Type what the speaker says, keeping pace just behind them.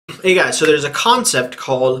Hey guys, so there's a concept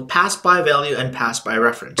called pass by value and pass by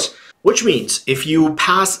reference, which means if you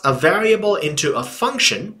pass a variable into a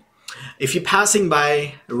function, if you're passing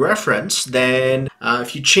by reference, then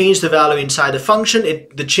if you change the value inside the function,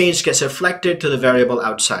 the change gets reflected to the variable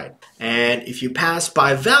outside. And if you pass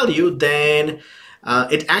by value, then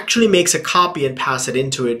it actually makes a copy and pass it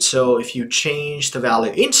into it. So if you change the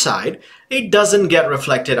value inside, it doesn't get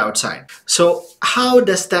reflected outside. So how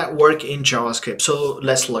does that work in JavaScript? So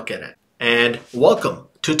let's look at it. And welcome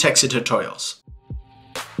to techsith tutorials.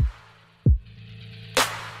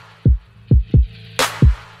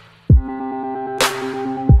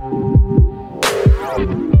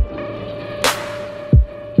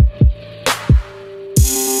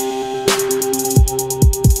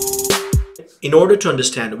 In order to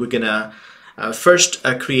understand, we're gonna first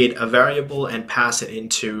create a variable and pass it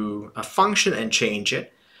into a function and change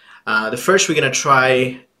it. First we're gonna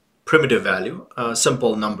try primitive value, a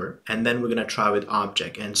simple number, and then we're gonna try with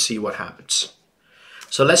object and see what happens.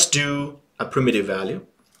 So let's do a primitive value.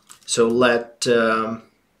 So let's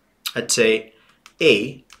say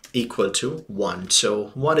a equal to 1.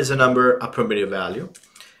 So 1 is a number, a primitive value.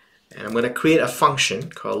 And I'm gonna create a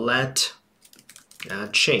function called let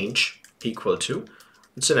change equal to.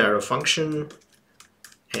 It's an arrow function,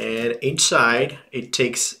 and inside it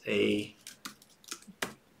takes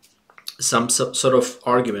some sort of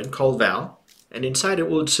argument called val, and inside it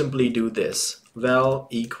will simply do this, val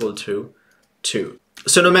equal to 2.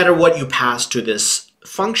 So no matter what you pass to this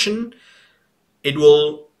function, it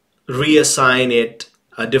will reassign it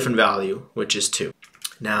a different value, which is 2.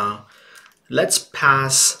 Now let's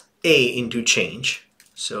pass a into change.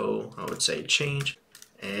 So I would say change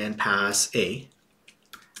and pass a,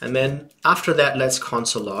 and then after that let's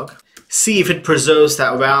console log, see if it preserves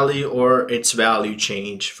that value or its value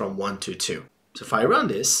change from 1 to 2. So if I run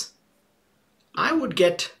this, I would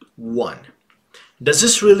get 1. Does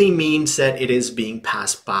this really mean that it is being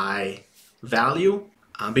passed by value?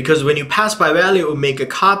 Because when you pass by value, it will make a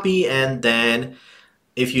copy, and then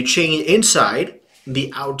if you change inside,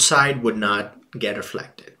 the outside would not get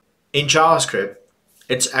reflected. In JavaScript,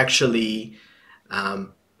 it's actually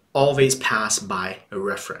always pass by a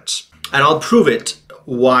reference. And I'll prove it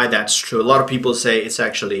why that's true. A lot of people say it's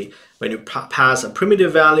actually when you pass a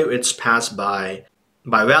primitive value, it's passed by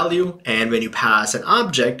value, and when you pass an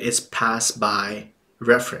object, it's passed by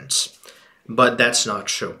reference. But that's not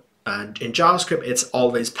true. And in JavaScript, it's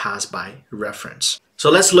always passed by reference.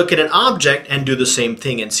 So let's look at an object and do the same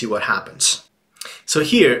thing and see what happens. So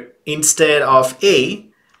here, instead of a,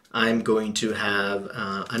 I'm going to have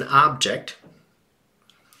an object,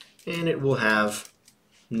 and it will have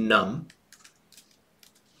num1.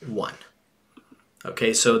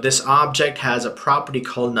 Okay, so this object has a property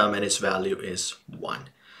called num, and its value is 1.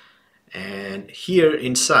 And here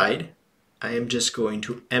inside, I am just going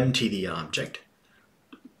to empty the object.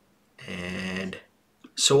 And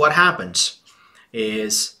so what happens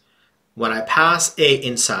is when I pass a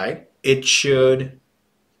inside, it should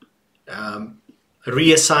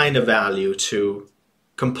reassign a value to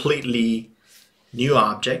completely new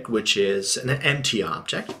object, which is an empty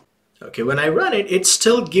object. Okay, when I run it, it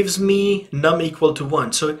still gives me num equal to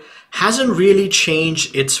 1. So it hasn't really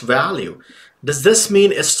changed its value. Does this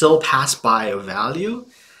mean it's still passed by a value?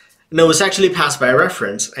 No, it's actually passed by a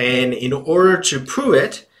reference. And in order to prove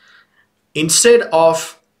it, instead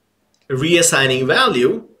of reassigning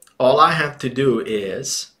value, all I have to do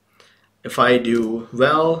is, if I do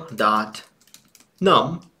val.num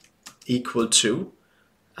equal to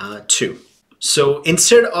 2. So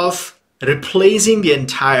instead of replacing the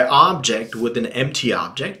entire object with an empty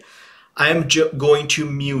object, I am going to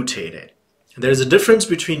mutate it. There's a difference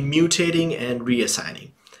between mutating and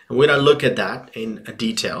reassigning. And we're going to look at that in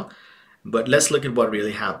detail, but let's look at what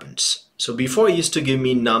really happens. So before it used to give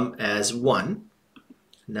me num as 1.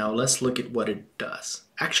 Now let's look at what it does.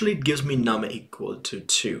 Actually, it gives me num equal to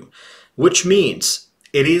 2, which means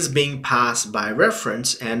it is being passed by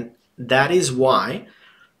reference, and that is why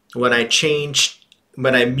when I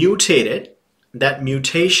mutate it, that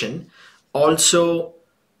mutation also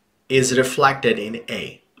is reflected in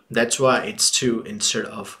a. That's why it's 2 instead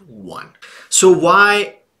of 1. So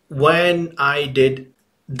why, when I did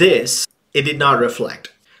this, it did not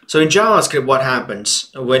reflect? So in JavaScript, what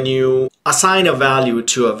happens when you assign a value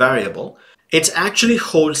to a variable, it actually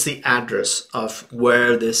holds the address of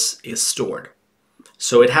where this is stored.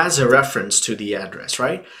 So it has a reference to the address,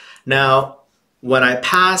 right? Now, when I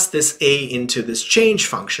pass this a into this change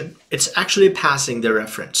function, it's actually passing the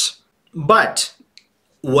reference. But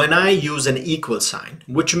when I use an equal sign,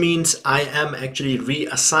 which means I am actually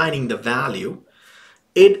reassigning the value,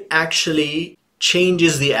 it actually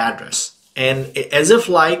changes the address, and as if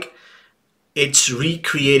like it's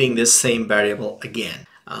recreating this same variable again.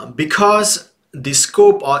 Because the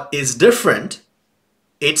scope is different,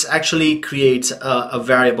 it actually creates a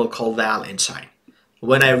variable called val inside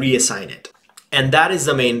when I reassign it. And that is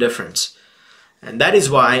the main difference. And that is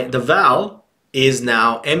why the val is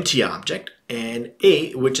now empty object, and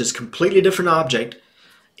a, which is completely different object,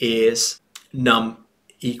 is num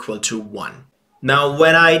equal to 1. Now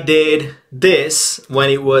when I did this, when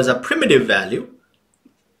it was a primitive value,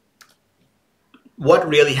 what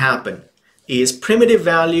really happened is primitive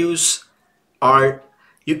values are,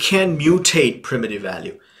 you can mutate primitive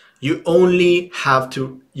value. You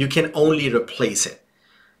can only replace it.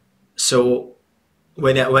 So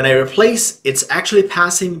when I replace, it's actually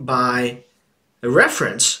passing by a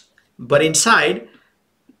reference, but inside,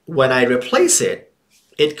 when I replace it,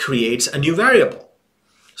 it creates a new variable.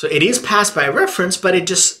 So it is passed by reference, but it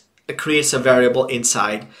just creates a variable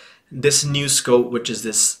inside this new scope, which is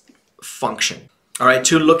this function. All right,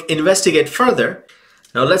 to investigate further,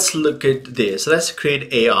 now let's look at this. Let's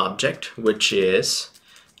create a object, which is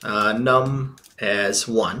num as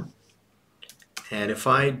 1. And if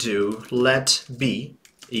I do let b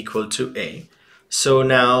equal to a, so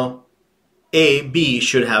now b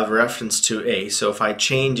should have reference to a. So if I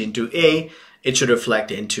change into a, it should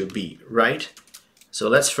reflect into b, right? So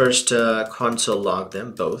let's first console log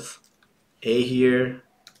them both, a here,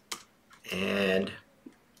 and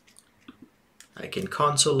I can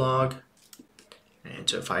console log, and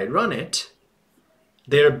so if I run it,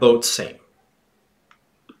 they're both same.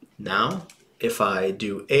 Now if I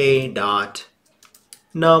do a dot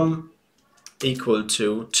num equal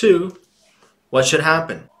to 2, what should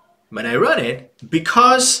happen? When I run it,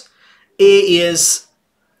 because b is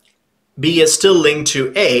still linked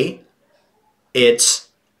to a, it's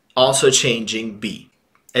also changing b,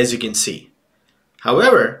 as you can see.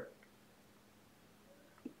 However,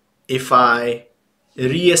 if I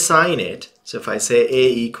reassign it, so if I say a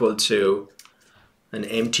equal to an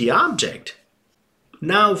empty object,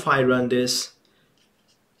 now if I run this,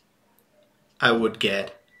 I would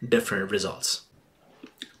get different results.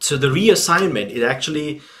 So the reassignment is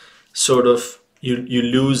actually sort of, you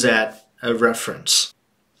lose at a reference.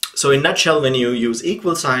 So in a nutshell, when you use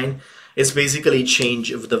equal sign, it's basically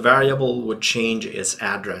change if the variable would change its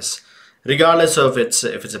address, regardless of if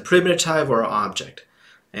it's a primitive type or an object.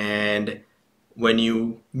 And when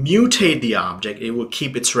you mutate the object, it will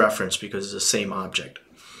keep its reference because it's the same object.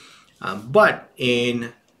 But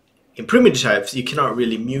in primitive types, you cannot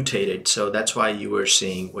really mutate it, so that's why you were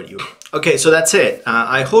seeing what you... Okay, so that's it.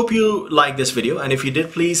 I hope you liked this video, and if you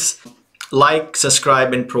did, please like,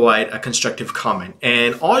 subscribe, and provide a constructive comment.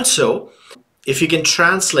 And also, if you can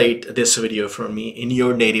translate this video for me in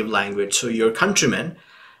your native language so your countrymen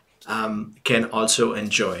can also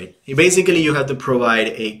enjoy it. Basically, you have to provide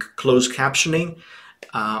a closed captioning.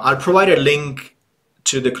 I'll provide a link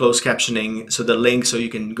to the closed captioning, so the link so you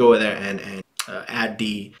can go there and add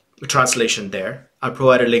the translation there. I'll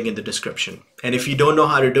provide a link in the description. And if you don't know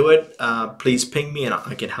how to do it, please ping me and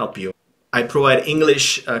I can help you. I provide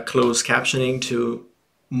English closed captioning to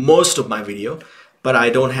most of my video, but I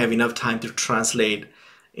don't have enough time to translate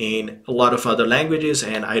in a lot of other languages,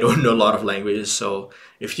 and I don't know a lot of languages. So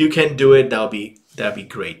if you can do it, that'd be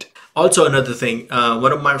great. Also, another thing,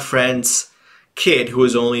 one of my friends' kid, who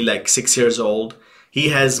is only like 6 years old, he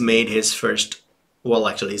has made his first, well,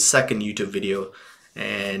 actually his second YouTube video,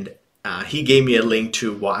 and he gave me a link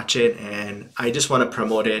to watch it, and I just want to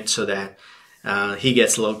promote it so that he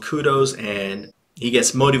gets a little kudos and he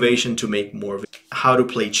gets motivation to make more how to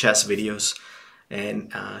play chess videos.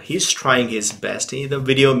 And he's trying his best. The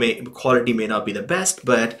video quality may not be the best,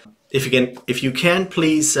 but if you can,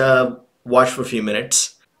 please watch for a few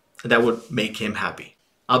minutes. That would make him happy.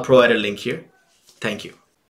 I'll provide a link here. Thank you.